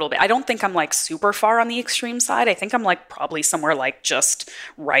a little bit. I don't think I'm like super far on the extreme side. I think I'm like probably somewhere like just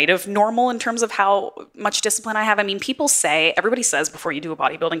right of normal in terms of how much discipline I have. I mean, everybody says before you do a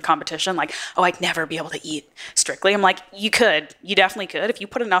bodybuilding competition, like, oh, I'd never be able to eat strictly. I'm like, you definitely could. If you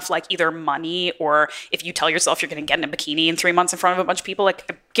put enough like either money, or if you tell yourself you're going to get in a bikini in 3 months in front of a bunch of people, like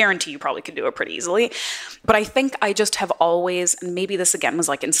I guarantee you probably could do it pretty easily. But I think I just have always, and maybe this again was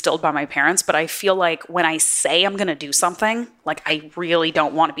like instilled by my parents, but I feel like when I say I'm going to do something, like I really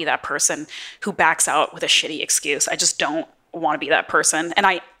don't want to be that person who backs out with a shitty excuse. I just don't want to be that person.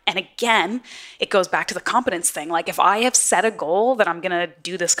 And again, it goes back to the competence thing. Like if I have set a goal that I'm going to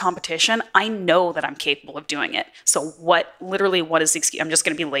do this competition, I know that I'm capable of doing it. So what is the excuse? I'm just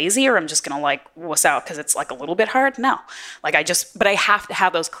going to be lazy, or I'm just going to like wuss out because it's like a little bit hard? No. Like but I have to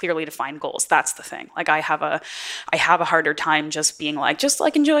have those clearly defined goals. That's the thing. Like I have a harder time just being like, just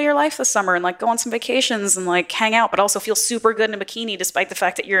like enjoy your life this summer and like go on some vacations and like hang out, but also feel super good in a bikini despite the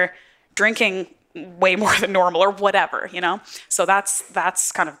fact that you're drinking way more than normal or whatever, So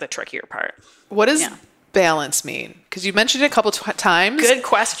that's kind of the trickier part. What does balance mean? Because you mentioned it a couple times. Good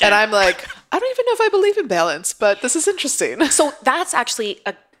question. And I'm like, I don't even know if I believe in balance, but this is interesting. So that's actually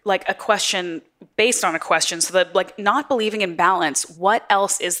a question based on a question. So that like not believing in balance, what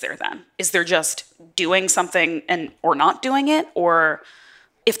else is there then? Is there just doing something or not doing it? Or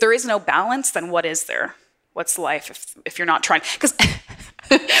if there is no balance, then what is there? What's life if you're not trying? Because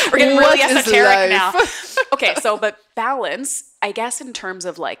we're getting really esoteric now. Okay, but balance, I guess in terms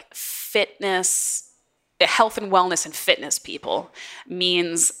of like fitness, health and wellness and fitness people,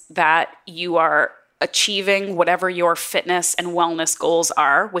 means that you are achieving whatever your fitness and wellness goals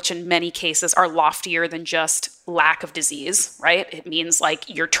are, which in many cases are loftier than just lack of disease, right? It means like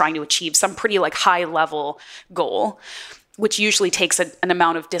you're trying to achieve some pretty like high level goal, which usually takes an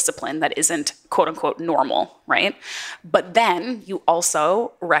amount of discipline that isn't quote unquote normal, right? But then you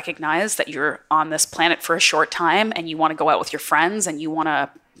also recognize that you're on this planet for a short time and you want to go out with your friends and you want to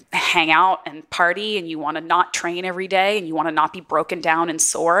hang out and party and you want to not train every day and you want to not be broken down and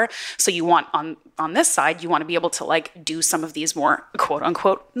sore. So you want on this side, you want to be able to like do some of these more quote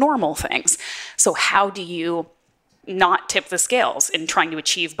unquote normal things. So how do you not tip the scales in trying to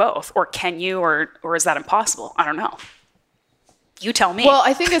achieve both? Or can you, or is that impossible? I don't know. You tell me. Well,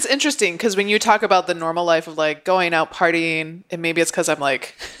 I think it's interesting because when you talk about the normal life of like going out partying, and maybe it's because I'm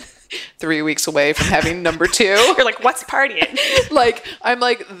like 3 weeks away from having number 2. You're like, what's partying? I'm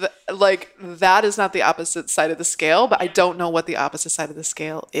like, that is not the opposite side of the scale, but I don't know what the opposite side of the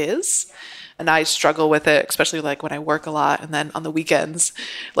scale is. And I struggle with it, especially like when I work a lot and then on the weekends,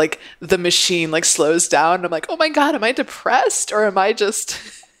 like the machine like slows down. And I'm like, oh my God, am I depressed or am I just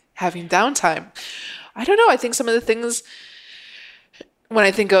having downtime? I don't know. I think some of the things when I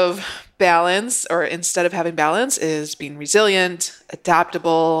think of balance, or instead of having balance, is being resilient,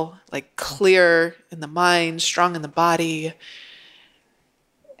 adaptable, like clear in the mind, strong in the body.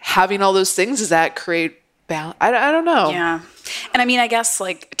 Having all those things, does that create balance? I don't know. Yeah. And I mean, I guess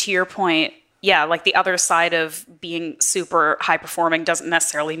like to your point, yeah, like the other side of being super high performing doesn't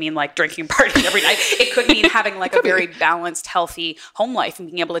necessarily mean like drinking and partying every night. It could mean having like a very balanced, healthy home life and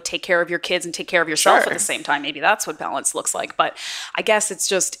being able to take care of your kids and take care of yourself at the same time. Maybe that's what balance looks like. But I guess it's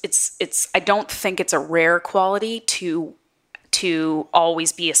just, I don't think it's a rare quality to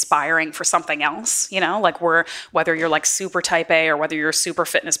always be aspiring for something else, like whether you're like super type A or whether you're a super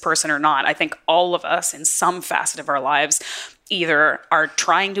fitness person or not. I think all of us in some facet of our lives either are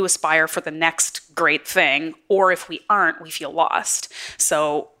trying to aspire for the next great thing, or if we aren't, we feel lost.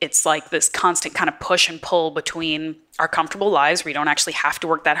 So it's like this constant kind of push and pull between our comfortable lives where you don't actually have to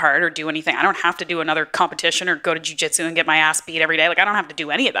work that hard or do anything. I don't have to do another competition or go to jiu-jitsu and get my ass beat every day. Like I don't have to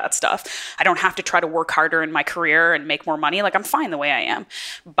do any of that stuff. I don't have to try to work harder in my career and make more money. Like I'm fine the way I am.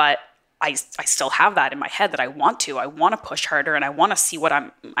 But I still have that in my head that I want to push harder and I want to see what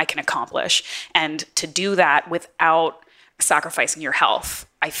I can accomplish. And to do that without sacrificing your health,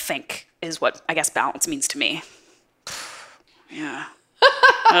 I think is what I guess balance means to me. Yeah.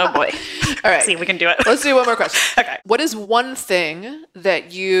 Oh boy. All right. See if we can do it. Let's do one more question. Okay. What is one thing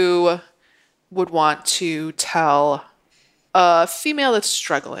that you would want to tell a female that's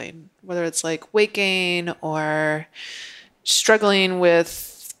struggling, whether it's like weight gain or struggling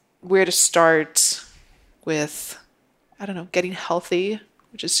with where to start with, I don't know, getting healthy,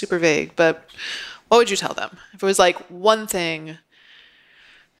 which is super vague, but what would you tell them? If it was like one thing.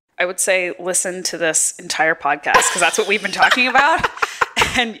 I would say listen to this entire podcast because that's what we've been talking about.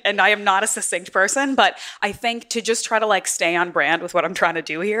 And I am not a succinct person, but I think to just try to like stay on brand with what I'm trying to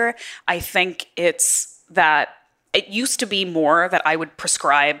do here, I think it's that it used to be more that I would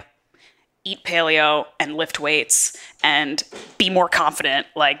prescribe eat paleo and lift weights and be more confident,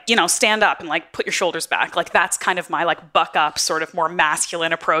 like, stand up and like put your shoulders back. Like that's kind of my like buck up sort of more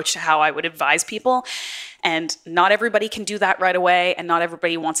masculine approach to how I would advise people. And not everybody can do that right away. And not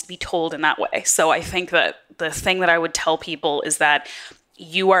everybody wants to be told in that way. So I think that the thing that I would tell people is that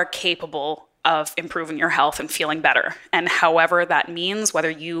you are capable of improving your health and feeling better. And however that means,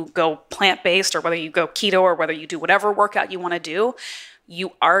 whether you go plant-based or whether you go keto or whether you do whatever workout you want to do,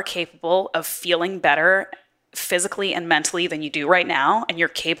 you are capable of feeling better physically and mentally than you do right now. And you're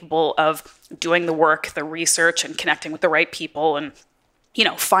capable of doing the work, the research, and connecting with the right people and,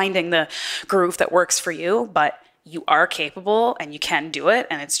 finding the groove that works for you. But you are capable and you can do it.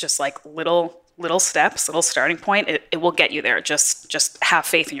 And it's just like little steps, little starting point. It will get you there. Just have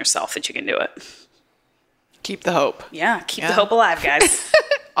faith in yourself that you can do it. Keep the hope. Yeah. Keep the hope alive, guys.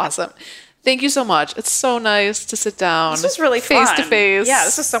 Awesome. Thank you so much. It's so nice to sit down. This was really face fun. to face. Yeah,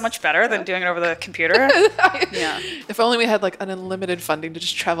 this is so much better than doing it over the computer. Yeah. If only we had like an unlimited funding to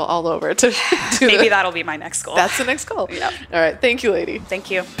just travel all over to do Maybe that'll be my next goal. That's the next goal. Yeah. All right. Thank you, lady.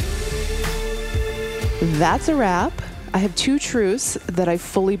 Thank you. That's a wrap. I have 2 truths that I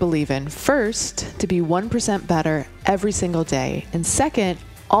fully believe in. First, to be 1% better every single day. And second,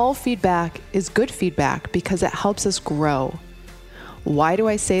 all feedback is good feedback because it helps us grow. Why do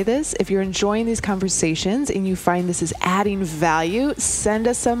I say this? If you're enjoying these conversations and you find this is adding value, send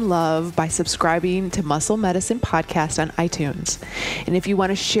us some love by subscribing to Muscle Medicine Podcast on iTunes. And if you want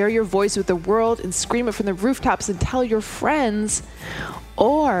to share your voice with the world and scream it from the rooftops and tell your friends,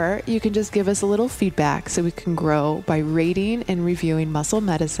 or you can just give us a little feedback so we can grow by rating and reviewing Muscle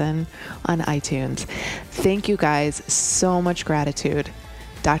Medicine on iTunes. Thank you guys. So much gratitude.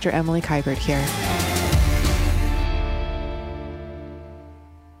 Dr. Emily Kibert here.